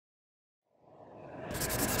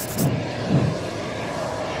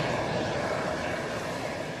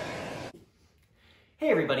Hey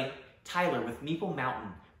everybody, Tyler with Meeple Mountain,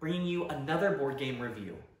 bringing you another board game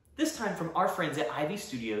review. This time from our friends at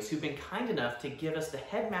iv.studio who've been kind enough to give us the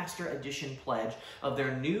Headmaster Edition pledge of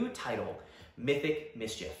their new title, Mythic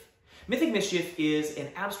Mischief. Mythic Mischief is an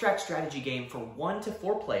abstract strategy game for 1 to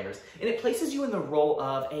 4 players, and it places you in the role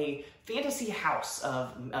of a fantasy house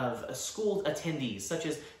of school attendees, such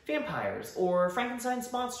as vampires, or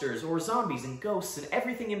Frankenstein's monsters, or zombies and ghosts, and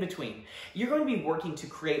everything in between. You're going to be working to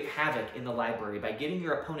create havoc in the library by getting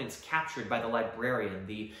your opponents captured by the librarian,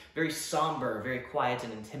 the very somber, very quiet,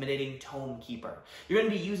 and intimidating tome keeper. You're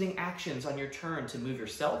going to be using actions on your turn to move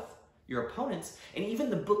yourself, your opponents, and even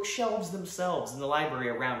the bookshelves themselves in the library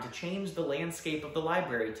around to change the landscape of the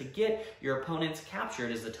library to get your opponents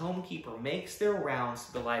captured as the tome keeper makes their rounds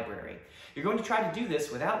to the library. You're going to try to do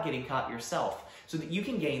this without getting caught yourself so that you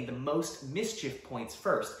can gain the most mischief points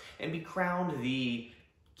first and be crowned the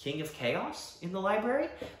King of Chaos in the library.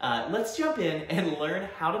 Let's jump in and learn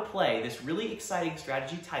how to play this really exciting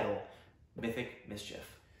strategy title, Mythic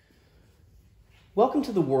Mischief. Welcome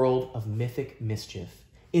to the world of Mythic Mischief.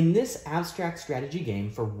 In this abstract strategy game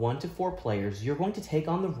for 1 to 4 players, you're going to take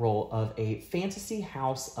on the role of a fantasy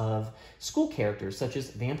house of school characters, such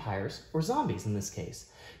as vampires or zombies in this case.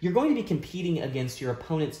 You're going to be competing against your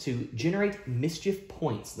opponents to generate mischief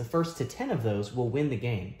points. The first to 10 of those will win the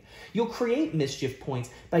game. You'll create mischief points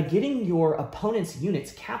by getting your opponent's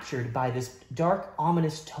units captured by this dark,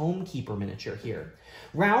 ominous tome keeper miniature here.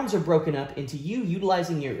 Rounds are broken up into you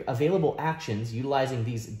utilizing your available actions, utilizing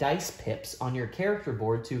these dice pips on your character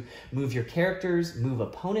board to move your characters, move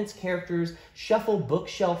opponents' characters, shuffle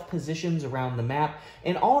bookshelf positions around the map,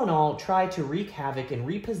 and all in all, try to wreak havoc and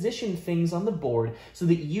reposition things on the board so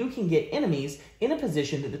that you can get enemies in a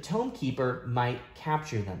position that the tome keeper might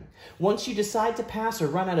capture them. Once you decide to pass or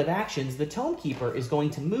run out of actions, the tome keeper is going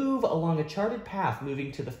to move along a charted path,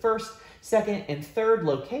 moving to the first, second, and third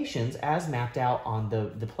locations as mapped out on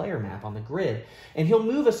the player map on the grid. And he'll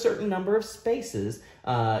move a certain number of spaces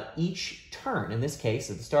each turn. In this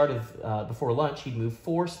case, at the start of before lunch, he'd move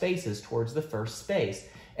 4 spaces towards the first space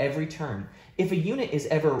every turn. If a unit is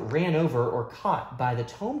ever ran over or caught by the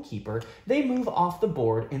tome keeper, they move off the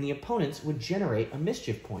board and the opponents would generate a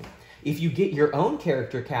mischief point. If you get your own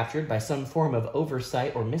character captured by some form of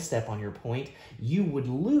oversight or misstep on your point, you would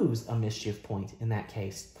lose a mischief point in that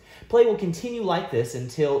case. Play will continue like this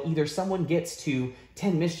until either someone gets to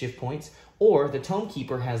 10 mischief points or the tome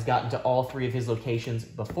keeper has gotten to all 3 of his locations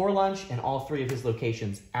before lunch and all 3 of his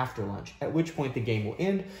locations after lunch, at which point the game will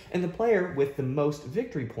end and the player with the most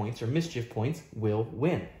victory points or mischief points will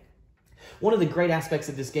win. One of the great aspects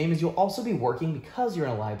of this game is you'll also be working, because you're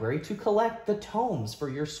in a library, to collect the tomes for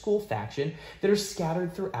your school faction that are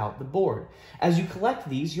scattered throughout the board. As you collect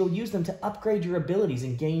these, you'll use them to upgrade your abilities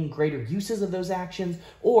and gain greater uses of those actions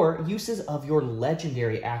or uses of your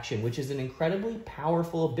legendary action, which is an incredibly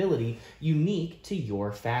powerful ability unique to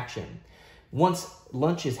your faction. Once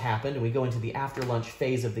lunch has happened and we go into the after lunch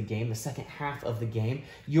phase of the game, the second half of the game,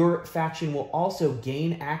 your faction will also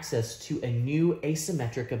gain access to a new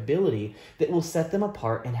asymmetric ability that will set them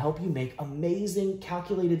apart and help you make amazing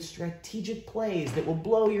calculated strategic plays that will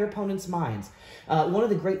blow your opponent's minds. One of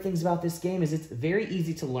the great things about this game is it's very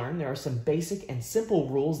easy to learn. There are some basic and simple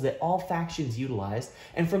rules that all factions utilize,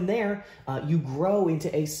 and from there you grow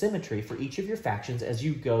into asymmetry for each of your factions as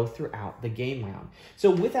you go throughout the game round. So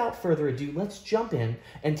without further ado, let's jump in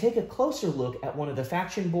and take a closer look at one of the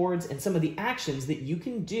faction boards and some of the actions that you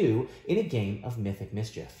can do in a game of Mythic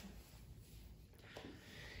Mischief.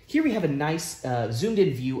 Here we have a nice zoomed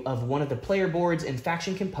in view of one of the player boards and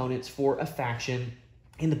faction components for a faction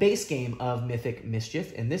in the base game of Mythic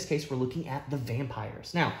Mischief. In this case, we're looking at the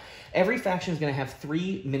vampires. Now, every faction is going to have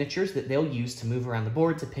 3 miniatures that they'll use to move around the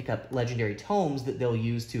board to pick up legendary tomes that they'll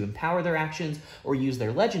use to empower their actions or use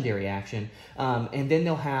their legendary action. And then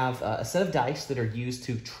they'll have a set of dice that are used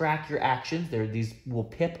to track your actions. These will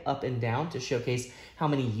pip up and down to showcase how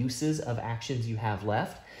many uses of actions you have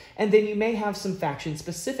left. And then you may have some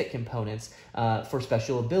faction-specific components for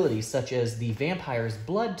special abilities, such as the Vampire's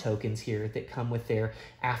Blood tokens here that come with their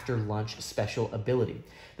after-lunch special ability.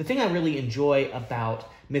 The thing I really enjoy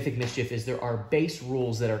about Mythic Mischief is there are base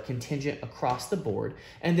rules that are contingent across the board,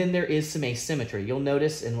 and then there is some asymmetry. You'll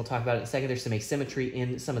notice, and we'll talk about it in a second, there's some asymmetry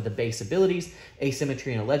in some of the base abilities,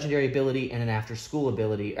 asymmetry in a legendary ability, and an after-school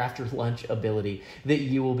ability, after-lunch ability that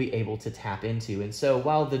you will be able to tap into. And so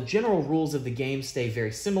while the general rules of the game stay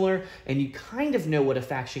very similar, similar and you kind of know what a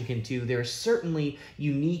faction can do, there are certainly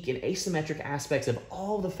unique and asymmetric aspects of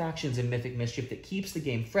all the factions in Mythic Mischief that keeps the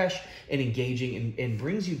game fresh and engaging and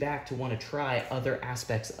brings you back to want to try other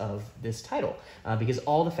aspects of this title, because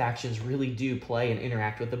all the factions really do play and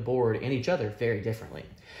interact with the board and each other very differently.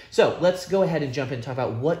 So let's go ahead and jump in and talk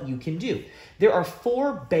about what you can do. There are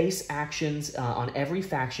 4 base actions on every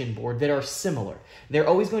faction board that are similar. They're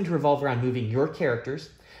always going to revolve around moving your characters,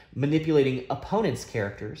 manipulating opponents'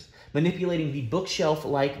 characters, manipulating the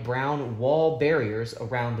bookshelf-like brown wall barriers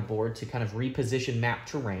around the board to kind of reposition map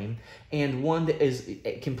terrain, and one that is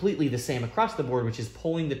completely the same across the board, which is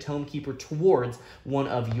pulling the Tome Keeper towards one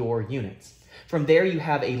of your units. From there, you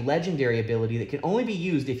have a legendary ability that can only be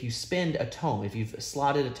used if you spend a tome, if you've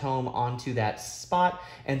slotted a tome onto that spot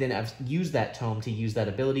and then have used that tome to use that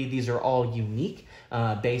ability. These are all unique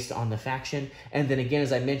based on the faction. And then again,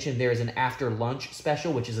 as I mentioned, there is an after lunch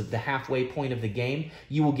special, which is at the halfway point of the game.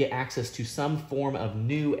 You will get access to some form of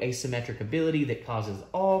new asymmetric ability that causes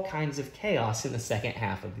all kinds of chaos in the second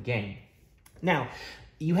half of the game. Now,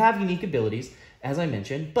 you have unique abilities, as I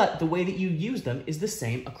mentioned, but the way that you use them is the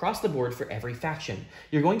same across the board for every faction.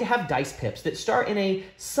 You're going to have dice pips that start in a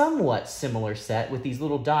somewhat similar set with these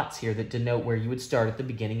little dots here that denote where you would start at the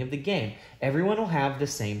beginning of the game. Everyone will have the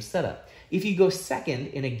same setup. If you go second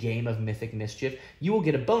in a game of Mythic Mischief, you will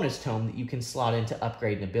get a bonus tome that you can slot into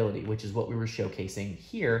upgrade an ability, which is what we were showcasing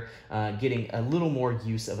here, getting a little more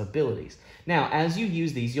use of abilities. Now, as you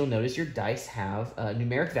use these, you'll notice your dice have a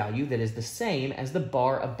numeric value that is the same as the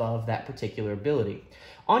bar above that particular ability.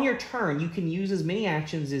 On your turn, you can use as many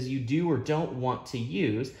actions as you do or don't want to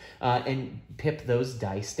use and pip those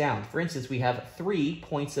dice down. For instance, we have 3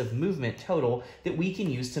 points of movement total that we can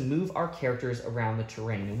use to move our characters around the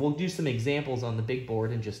terrain. And we'll do some examples on the big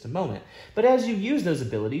board in just a moment. But as you use those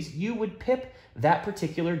abilities, you would pip that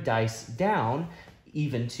particular dice down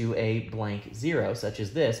even to a blank 0, such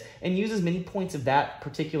as this, and use as many points of that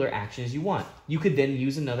particular action as you want. You could then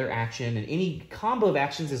use another action and any combo of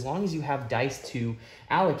actions as long as you have dice to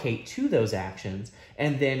allocate to those actions,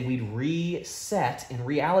 and then we'd reset and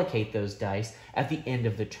reallocate those dice at the end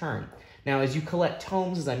of the turn. Now, as you collect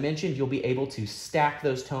tomes, as I mentioned, you'll be able to stack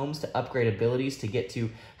those tomes to upgrade abilities to get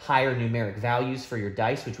to higher numeric values for your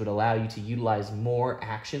dice, which would allow you to utilize more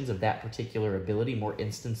actions of that particular ability, more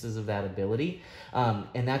instances of that ability.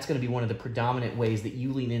 And that's going to be one of the predominant ways that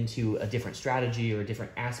you lean into a different strategy or a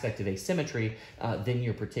different aspect of asymmetry than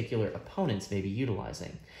your particular opponents may be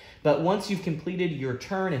utilizing. But once you've completed your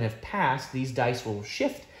turn and have passed, these dice will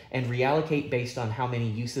shift and reallocate based on how many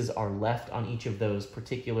uses are left on each of those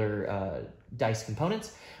particular dice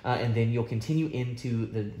components. And then you'll continue into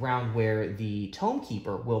the round where the Tome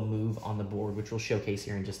Keeper will move on the board, which we'll showcase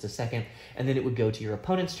here in just a second. And then it would go to your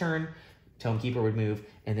opponent's turn, Tome Keeper would move,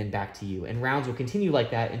 and then back to you. And rounds will continue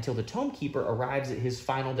like that until the Tome Keeper arrives at his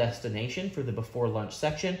final destination for the before lunch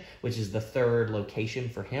section, which is the 3rd location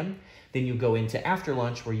for him. Then you go into after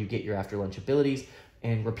lunch where you get your after lunch abilities,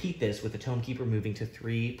 and repeat this with the Tome Keeper moving to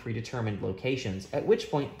 3 predetermined locations, at which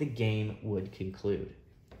point the game would conclude.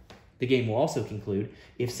 The game will also conclude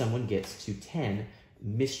if someone gets to 10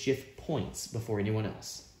 mischief points before anyone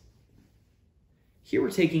else. Here we're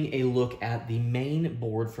taking a look at the main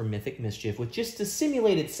board for Mythic Mischief with just a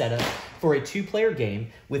simulated setup for a 2-player game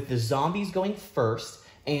with the zombies going first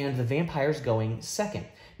and the vampires going second.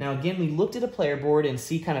 Now again, we looked at a player board and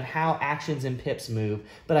see kind of how actions and pips move,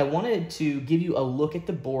 but I wanted to give you a look at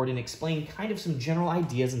the board and explain kind of some general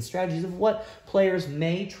ideas and strategies of what players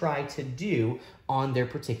may try to do on their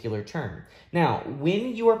particular turn. Now,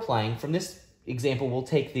 when you are playing, from this example, we'll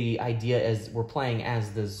take the idea as we're playing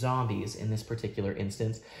as the zombies in this particular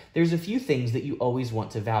instance. There's a few things that you always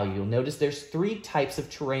want to value. You'll notice there's 3 types of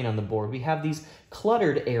terrain on the board. We have these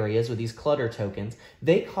cluttered areas with these clutter tokens.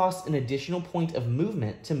 They cost an additional point of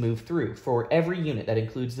movement to move through for every unit. That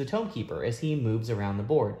includes the Tome Keeper as he moves around the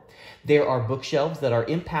board. There are bookshelves that are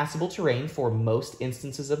impassable terrain for most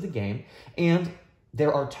instances of the game, and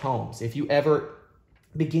there are tomes. If you ever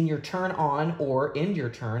begin your turn on or end your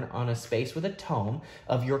turn on a space with a tome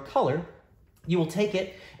of your color, you will take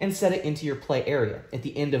it and set it into your play area. At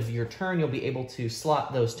the end of your turn, you'll be able to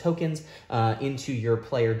slot those tokens into your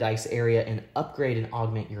player dice area and upgrade and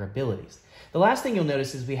augment your abilities. The last thing you'll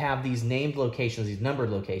notice is we have these named locations, these numbered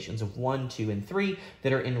locations of 1, 2, and 3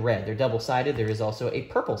 that are in red. They're double-sided. There is also a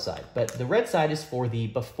purple side, but the red side is for the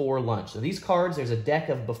before lunch. So these cards, there's a deck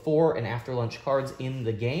of before and after lunch cards in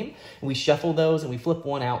the game, and we shuffle those and we flip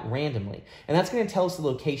one out randomly. And that's going to tell us the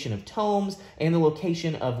location of tomes and the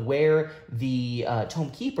location of where the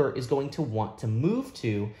tome keeper is going to want to move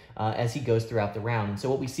to as he goes throughout the round. And so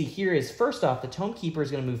what we see here is, first off, the tome keeper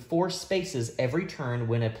is going to move 4 spaces every turn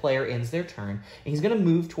when a player ends their turn, and he's going to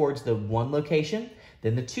move towards the 1 location,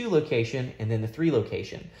 then the 2 location, and then the 3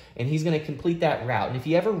 location. And he's going to complete that route. And if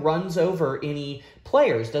he ever runs over any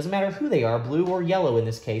players, doesn't matter who they are, blue or yellow in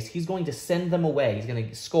this case, he's going to send them away. He's going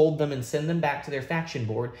to scold them and send them back to their faction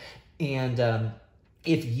board. And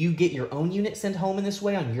if you get your own unit sent home in this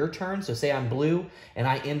way on your turn, so say I'm blue and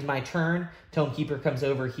I end my turn, Tome Keeper comes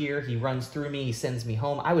over here, he runs through me, he sends me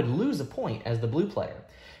home, I would lose a point as the blue player.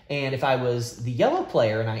 And if I was the yellow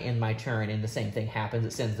player and I end my turn and the same thing happens,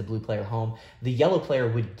 it sends the blue player home, the yellow player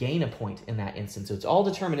would gain a point in that instance. So it's all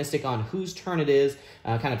deterministic on whose turn it is,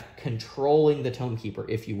 kind of controlling the Tome Keeper,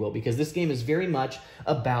 if you will, because this game is very much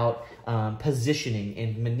about positioning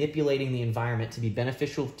and manipulating the environment to be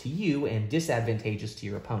beneficial to you and disadvantageous to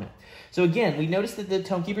your opponent. So again, we noticed that the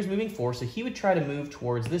Tome Keeper is moving 4, so he would try to move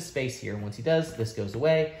towards this space here. Once he does, this goes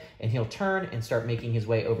away, and he'll turn and start making his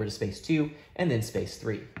way over to space 2 and then space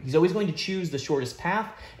 3. He's always going to choose the shortest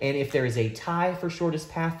path, and if there is a tie for shortest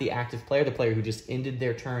path, the active player, the player who just ended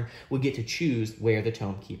their turn, would get to choose where the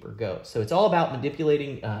Tome Keeper goes. So it's all about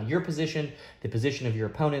manipulating your position, the position of your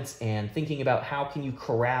opponents, and thinking about how can you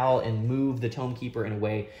corral and move the Tome Keeper in a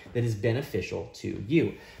way that is beneficial to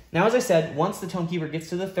you. Now, as I said, once the Tome Keeper gets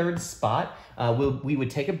to the 3rd spot, we would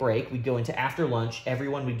take a break. We'd go into after lunch.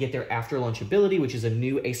 Everyone would get their after lunch ability, which is a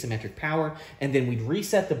new asymmetric power, and then we'd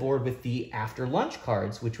reset the board with the after lunch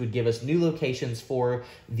cards, which would give us new locations for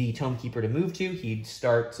the Tome Keeper to move to. He'd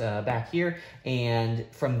start back here, and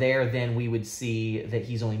from there, then we would see that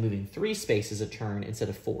he's only moving 3 spaces a turn instead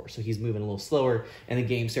of 4. So he's moving a little slower, and the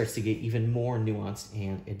game starts to get even more nuanced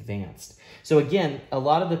and advanced. So again, a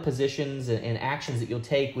lot of the positions and actions that you'll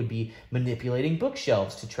take would be manipulating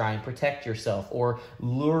bookshelves to try and protect yourself, or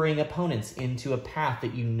luring opponents into a path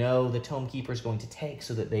that you know the Tome Keeper is going to take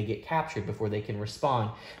so that they get captured before they can respond.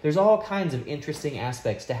 There's all kinds of interesting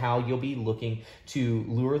aspects to how you'll be looking to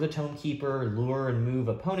lure the Tome Keeper, lure and move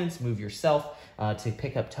opponents, move yourself to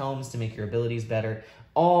pick up tomes to make your abilities better,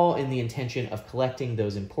 all in the intention of collecting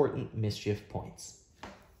those important mischief points.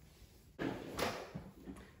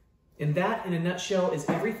 And that, in a nutshell, is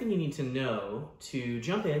everything you need to know to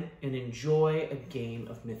jump in and enjoy a game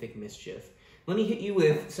of Mythic Mischief. Let me hit you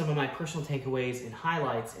with some of my personal takeaways and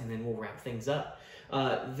highlights, and then we'll wrap things up.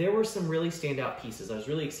 There were some really standout pieces. I was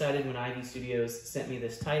really excited when iv.studio sent me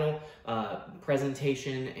this title.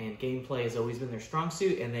 Presentation and gameplay has always been their strong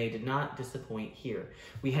suit, and they did not disappoint here.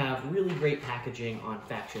 We have really great packaging on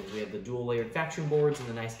factions. We have the dual layered faction boards and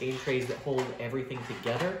the nice game trays that hold everything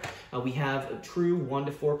together. We have a true 1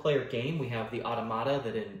 to 4 player game. We have the automata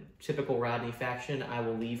that, in typical Rodney fashion, I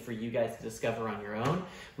will leave for you guys to discover on your own.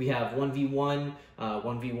 We have 1v1,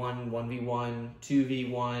 1v1, 1v1,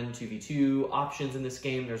 2v1, 2v2 options in this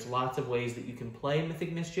game. There's lots of ways that you can play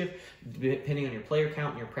Mythic Mischief depending on your player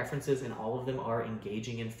count and your preferences, and all of them are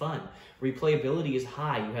engaging and fun. Replayability is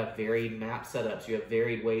high. You have varied map setups. You have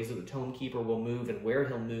varied ways that the Tome Keeper will move and where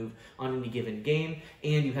he'll move on any given game,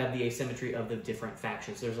 and you have the asymmetry of the different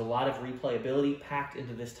factions. There's a lot of replayability packed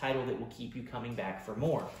into this title that will keep you coming back for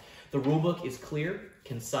more. The rulebook is clear,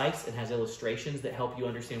 concise, and has illustrations that help you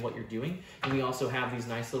understand what you're doing. And we also have these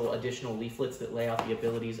nice little additional leaflets that lay out the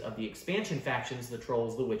abilities of the expansion factions, the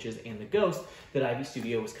trolls, the witches, and the ghosts, that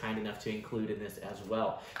iv.studio was kind enough to include in this as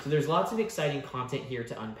well. So there's lots of exciting content here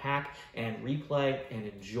to unpack and replay and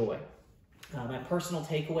enjoy. My personal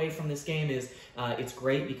takeaway from this game is it's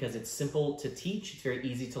great because it's simple to teach. It's very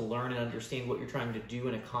easy to learn and understand what you're trying to do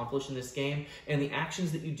and accomplish in this game. And the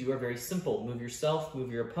actions that you do are very simple. Move yourself,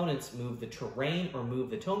 move your opponents, move the terrain, or move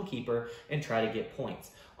the Tome Keeper, and try to get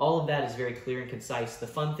points. All of that is very clear and concise. The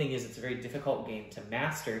fun thing is it's a very difficult game to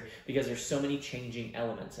master because there's so many changing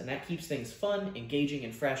elements, and that keeps things fun, engaging,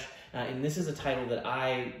 and fresh. And this is a title that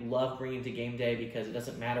I love bringing to game day because it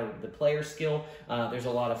doesn't matter the player skill. There's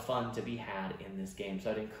a lot of fun to be had in this game. So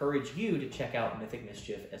I'd encourage you to check out Mythic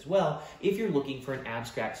Mischief as well if you're looking for an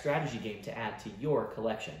abstract strategy game to add to your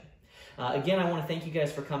collection. Again, I want to thank you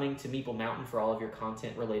guys for coming to Meeple Mountain for all of your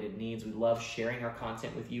content-related needs. We love sharing our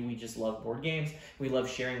content with you. We just love board games. We love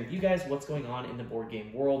sharing with you guys what's going on in the board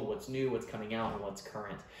game world, what's new, what's coming out, and what's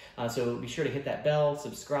current. So be sure to hit that bell,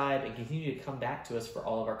 subscribe, and continue to come back to us for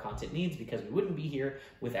all of our content needs because we wouldn't be here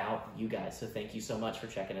without you guys. So thank you so much for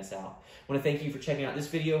checking us out. I want to thank you for checking out this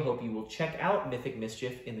video. Hope you will check out Mythic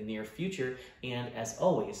Mischief in the near future. And as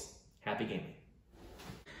always, happy gaming.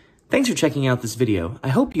 Thanks for checking out this video. I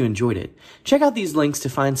hope you enjoyed it. Check out these links to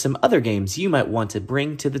find some other games you might want to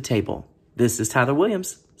bring to the table. This is Tyler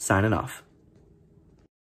Williams, signing off.